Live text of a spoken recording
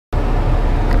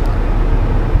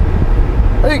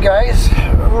Hey guys,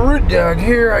 Root Dog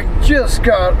here. I just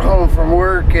got home from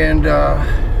work and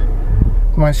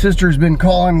my sister's been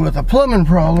calling with a plumbing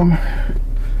problem.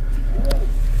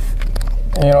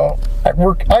 You know, I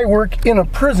work in a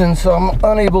prison, so I'm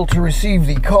unable to receive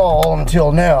the call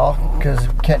until now because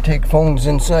I can't take phones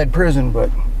inside prison, but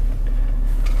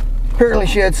apparently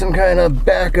she had some kind of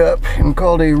backup and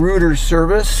called a router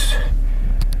service,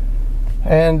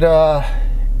 and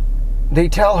they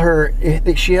tell her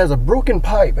that she has a broken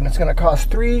pipe and it's going to cost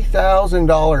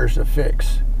 $3,000 to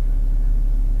fix.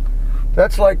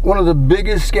 That's like one of the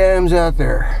biggest scams out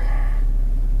there.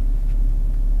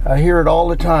 I hear it all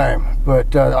the time,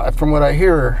 but from what I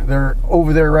hear, they're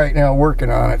over there right now working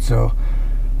on it. So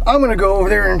I'm going to go over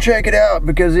there and check it out,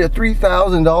 because at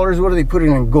 $3,000, what are they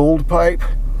putting in, gold pipe?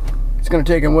 It's going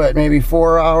to take them, what, maybe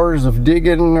 4 hours of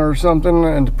digging or something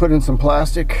and to put in some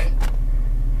plastic.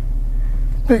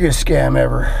 Biggest scam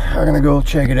ever. I'm gonna go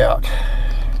check it out.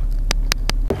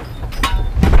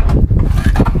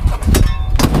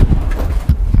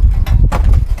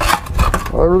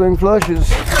 Well, everything flushes.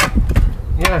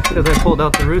 Yeah, because I pulled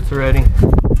out the roots already.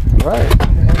 Right.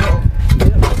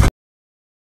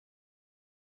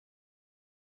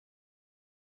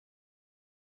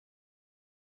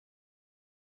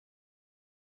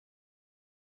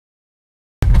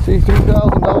 See,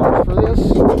 $3,000 for this?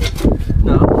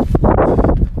 No.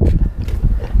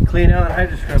 Clean out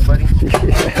hydro scrub, buddy.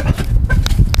 Yeah.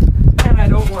 And I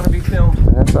don't want to be filmed.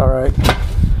 That's all right.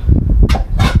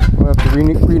 We'll have to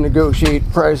renegotiate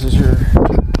prices here.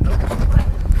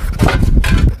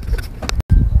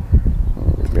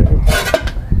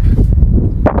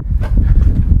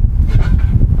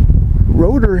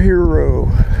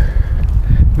 Roto-Hero.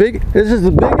 This is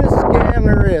the biggest scam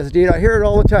there is, dude. I hear it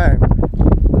all the time.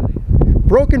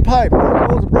 Broken pipe. It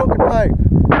was a broken pipe.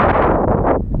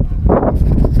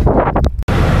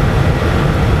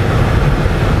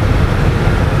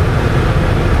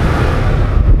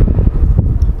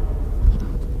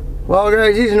 Well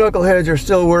guys, these knuckleheads are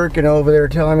still working over there,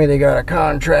 telling me they got a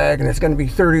contract and it's going to be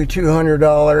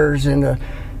 $3,200, and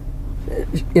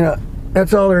you know,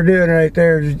 that's all they're doing right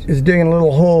there is digging a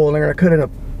little hole and they're going to cut in a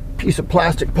piece of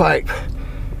plastic pipe.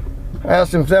 I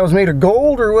asked them if that was made of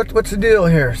gold or what's the deal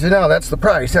here. He said, no, that's the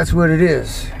price, that's what it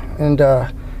is. And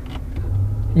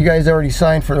you guys already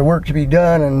signed for the work to be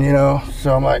done, and you know,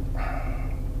 so I'm like,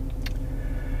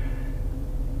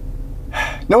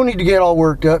 no need to get all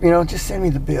worked up, you know, just send me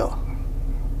the bill.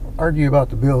 Argue about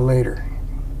the bill later.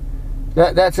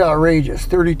 That's outrageous.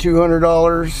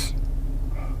 $3,200.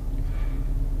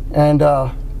 And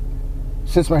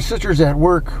since my sister's at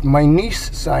work, my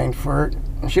niece signed for it,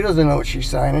 and she doesn't know what she's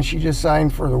signing. She just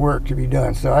signed for the work to be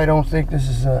done. So I don't think this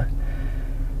is I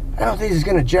don't think this is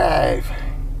gonna jive.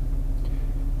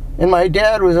 And my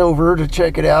dad was over to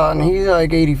check it out, and he's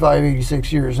like 85,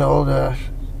 86 years old.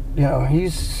 You know,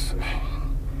 he's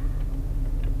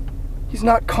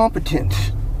not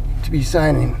competent to be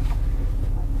signing.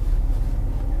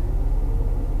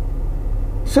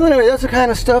 So anyway, that's the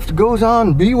kind of stuff that goes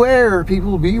on. Beware,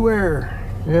 people, beware.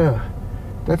 Yeah,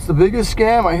 that's the biggest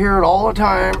scam. I hear it all the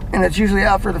time, and it's usually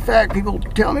after the fact. People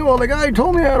tell me, well, the guy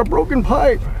told me I had a broken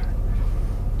pipe.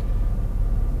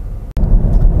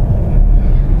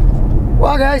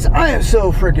 Well guys, I am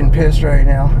so freaking pissed right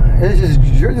now. This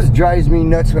drives me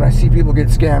nuts when I see people get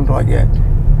scammed like that.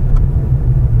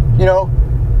 You know,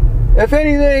 if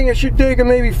anything, it should take them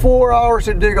maybe 4 hours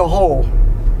to dig a hole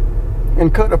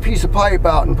and cut a piece of pipe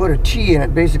out and put a T in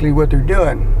it. Basically what they're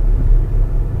doing.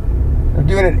 They're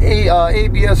doing it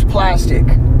ABS plastic.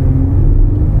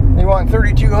 They want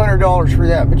 $3,200 for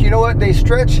that. But you know what? They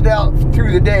stretched it out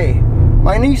through the day.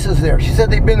 My niece is there. She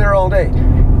said they've been there all day.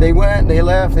 They went, they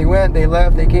left, they went, they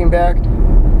left, they came back.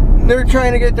 They're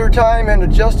trying to get their time and to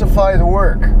justify the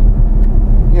work.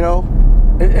 You know?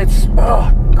 It's,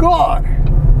 oh God.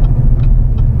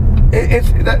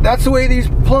 That's the way these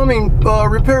plumbing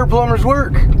repair plumbers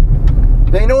work.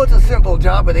 They know it's a simple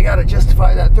job, but they got to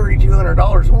justify that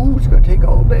 $3,200. Ooh, it's going to take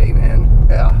all day, man.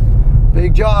 Yeah,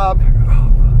 big job.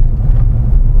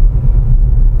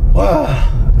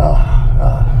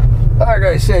 Like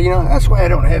I said, you know, that's why I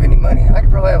don't have any money. I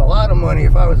could probably have a lot of money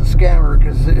if I was a scammer,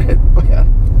 because,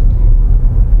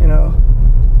 you know,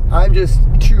 I'm just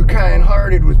too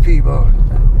kind-hearted with people.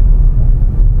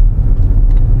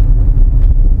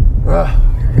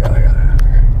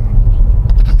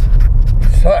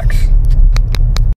 Sucks.